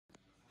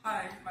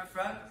Hi, my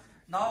friend.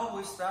 Now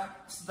we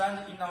stand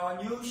in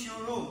our new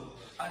showroom,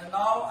 and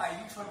now I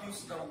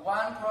introduce the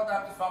one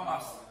product from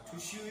us to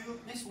show you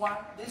this one.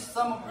 This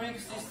thermal brick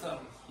system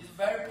is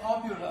very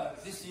popular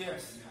these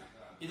years.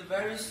 It's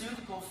very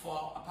suitable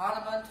for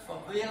apartment,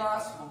 for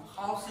villas, for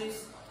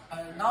houses.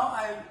 And now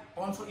I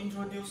want to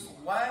introduce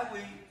why we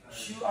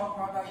show our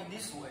product in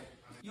this way.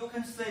 You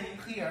can see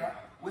here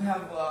we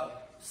have a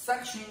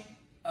section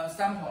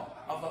sample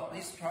of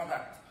this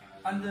product,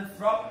 and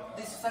from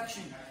this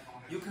section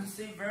you can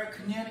see very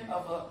clearly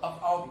of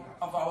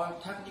our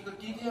technical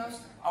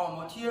details, our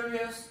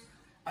materials,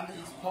 and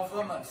its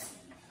performance.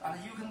 And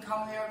you can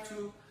come here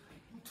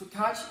to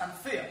touch and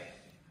feel.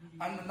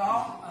 And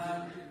now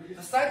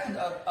the second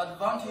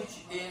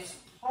advantage is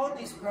how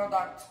this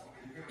product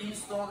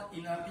installed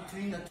in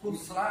between the two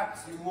slabs,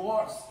 two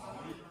walls.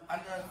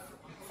 And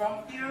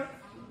from here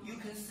you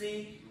can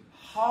see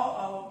how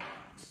our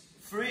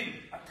frame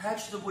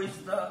attached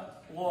with the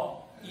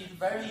wall is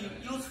very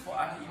useful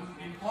and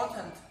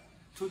important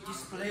to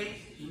display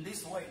in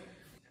this way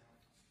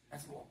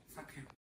as well. Thank you.